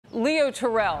Leo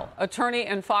Terrell, attorney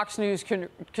and Fox News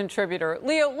contributor.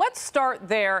 Leo, let's start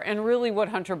there and really what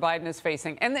Hunter Biden is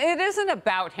facing. And it isn't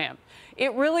about him.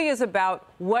 It really is about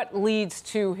what leads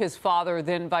to his father,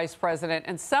 then vice president.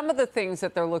 And some of the things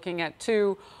that they're looking at,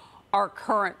 too, are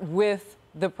current with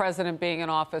the president being in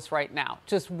office right now.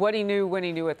 Just what he knew, when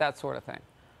he knew it, that sort of thing.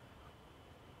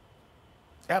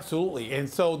 Absolutely. And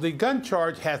so the gun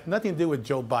charge has nothing to do with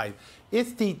Joe Biden.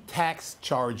 It's the tax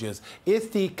charges. It's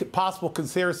the possible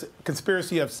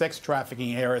conspiracy of sex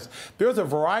trafficking, Harris. There's a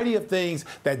variety of things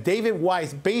that David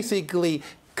Weiss basically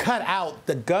cut out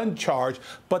the gun charge,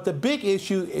 but the big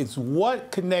issue is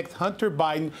what connects Hunter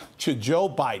Biden to Joe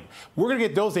Biden. We're going to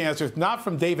get those answers not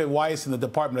from David Weiss in the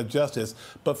Department of Justice,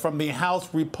 but from the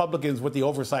House Republicans with the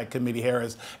Oversight Committee,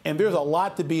 Harris. And there's a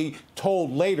lot to be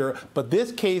told later, but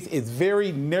this case is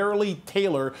very narrowly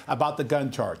tailored about the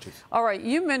gun charges. All right,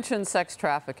 you mentioned sex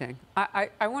trafficking. I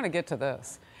want to get to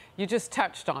this. You just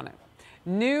touched on it.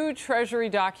 New Treasury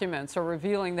documents are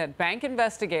revealing that bank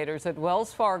investigators at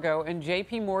Wells Fargo and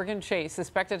J.P. Morgan Chase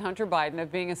suspected Hunter Biden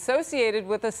of being associated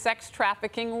with a sex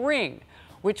trafficking ring,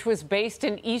 which was based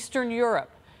in Eastern Europe,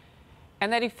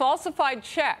 and that he falsified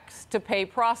checks to pay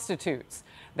prostitutes.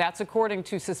 That's according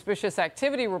to suspicious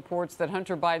activity reports that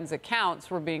Hunter Biden's accounts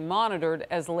were being monitored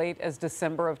as late as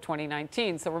December of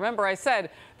 2019. So remember, I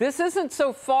said this isn't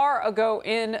so far ago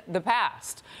in the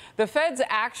past. The feds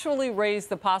actually raised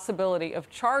the possibility of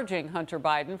charging Hunter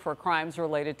Biden for crimes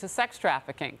related to sex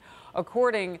trafficking,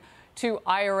 according to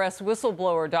IRS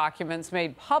whistleblower documents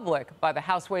made public by the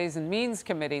House Ways and Means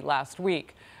Committee last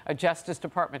week. A Justice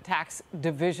Department Tax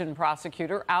Division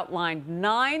prosecutor outlined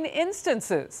 9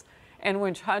 instances in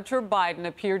which Hunter Biden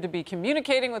appeared to be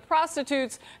communicating with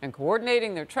prostitutes and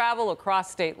coordinating their travel across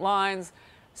state lines,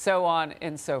 so on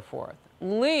and so forth.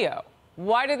 Leo,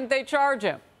 why didn't they charge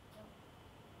him?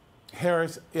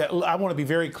 Harris, I want to be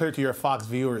very clear to your Fox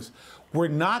viewers. We're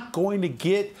not going to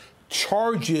get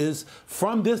charges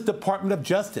from this Department of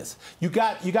Justice. You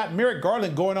got Merrick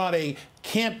Garland going on a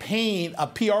campaign, a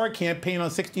PR campaign on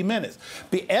 60 Minutes.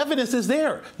 The evidence is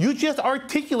there. You just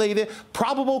articulated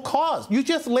probable cause. You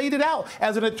just laid it out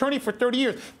as an attorney for 30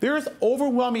 years. There's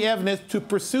overwhelming evidence to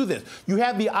pursue this. You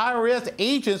have the IRS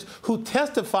agents who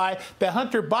testify that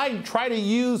Hunter Biden tried to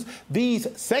use these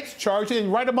sex charges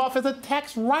and write them off as a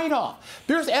tax write-off.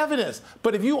 There's evidence.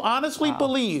 But if you honestly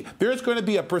believe there's going to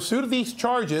be a pursuit of these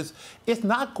charges, it's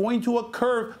not going to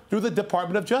occur through the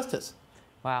Department of Justice.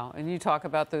 Wow. And you talk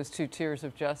about those 2 tiers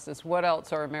of justice. What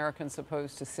else are Americans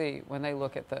supposed to see when they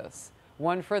look at this?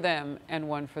 One for them and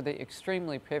one for the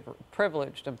extremely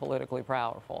privileged and politically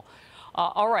powerful.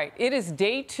 All right. It is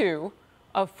day 2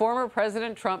 of former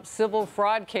President Trump's civil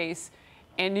fraud case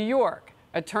in New York.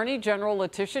 Attorney General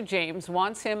Letitia James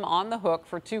wants him on the hook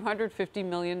for $250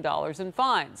 million in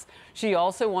fines. She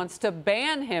also wants to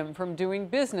ban him from doing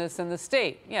business in the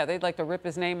state. Yeah, they'd like to rip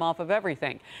his name off of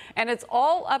everything. And it's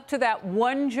all up to that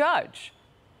one judge.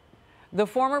 The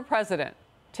former president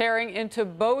tearing into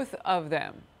both of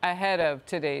them ahead of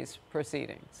today's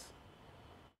proceedings.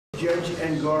 Judge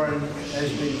Engoron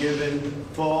has been given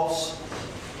false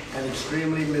and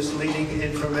extremely misleading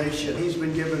information. He's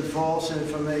been given false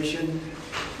information,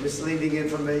 misleading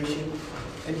information,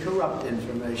 and corrupt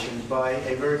information by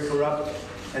a very corrupt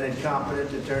and incompetent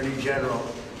Attorney General,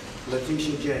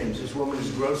 Letitia James. This woman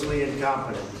is grossly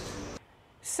incompetent.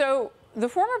 So the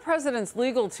former president's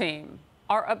legal team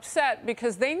are upset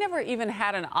because they never even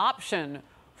had an option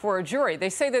for a jury. They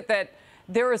say that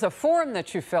there is a form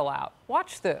that you fill out.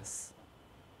 Watch this.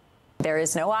 There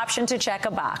is no option to check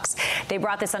a box. They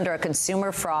brought this under a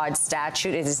consumer fraud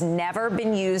statute. It has never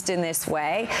been used in this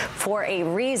way for a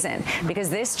reason, because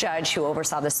this judge who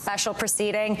oversaw the special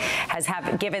proceeding has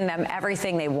given them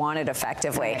everything they wanted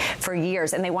effectively for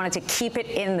years, and they wanted to keep it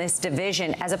in this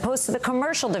division as opposed to the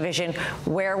commercial division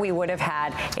where we would have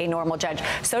had a normal judge.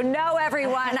 So no,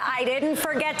 everyone, I didn't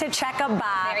forget to check a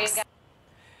box. There you go.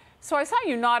 So I saw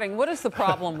you nodding. What is the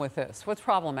problem with this? What's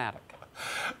problematic?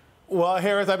 Well,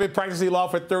 Harris, I've been practicing law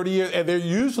for 30 years, and there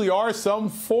usually are some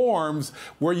forms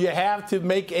where you have to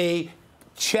make a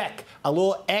check, a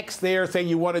little X there saying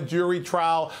you want a jury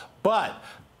trial. But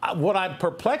what I'm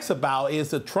perplexed about is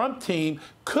the Trump team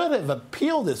could have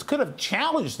appealed this, could have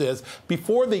challenged this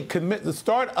before they commit the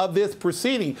start of this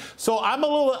proceeding. So I'm a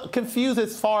little confused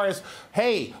as far as,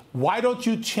 hey, why don't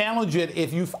you challenge it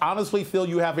if you honestly feel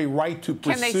you have a right to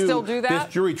pursue Can they still do that?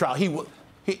 This jury trial?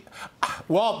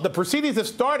 Well, the proceedings have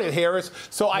started, Harris,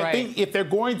 so I think if they're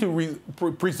going to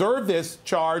preserve this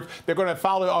charge, they're going to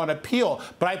file it on appeal.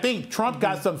 But I think Trump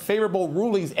got some favorable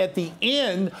rulings at the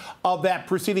end of that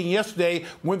proceeding yesterday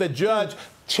when the judge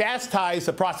chastise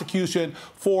the prosecution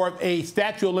for a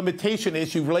statute of limitation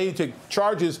issue related to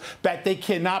charges that they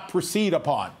cannot proceed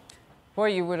upon.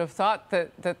 Boy, you would have thought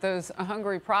that those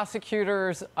hungry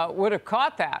prosecutors would have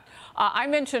caught that. I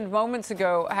mentioned moments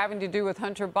ago having to do with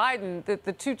Hunter Biden,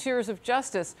 the two tiers of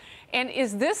justice. And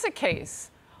is this a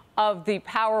case of the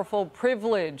powerful,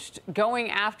 privileged going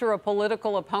after a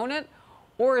political opponent?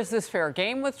 Or is this fair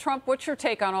game with Trump? What's your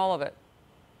take on all of it?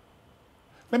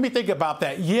 Let me think about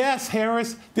that. Yes,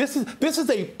 Harris, this is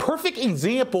a perfect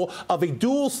example of a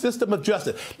dual system of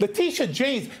justice. Letitia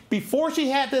James, before she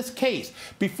had this case,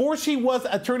 before she was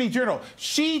Attorney General,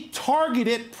 she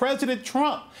targeted President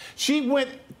Trump. She went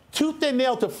tooth and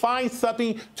nail to find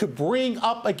something to bring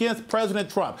up against President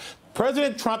Trump.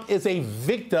 President Trump is a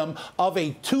victim of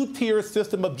a two-tier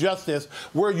system of justice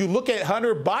where you look at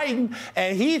Hunter Biden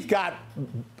and he's got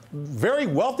very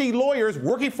wealthy lawyers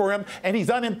working for him and he's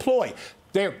unemployed.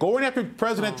 They're going after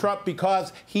President Trump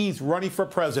because he's running for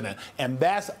president. And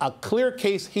that's a clear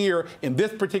case here in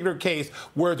this particular case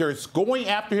where they're going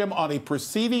after him on a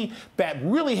proceeding that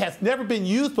really has never been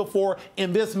used before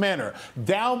in this manner,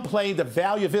 downplaying the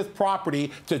value of his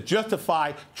property to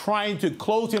justify trying to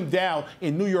close him down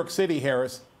in New York City,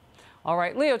 Harris. All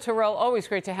right, Leo Terrell, always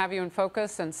great to have you in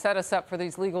focus and set us up for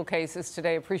these legal cases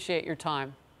today. Appreciate your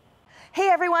time. Hey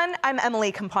everyone, I'm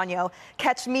Emily Campagno.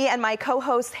 Catch me and my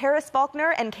co-hosts Harris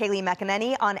Faulkner and Kaylee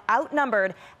McEnany on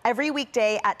Outnumbered every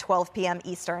weekday at 12 p.m.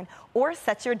 Eastern, or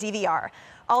set your DVR.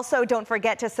 Also, don't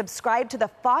forget to subscribe to the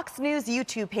Fox News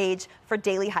YouTube page for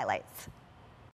daily highlights.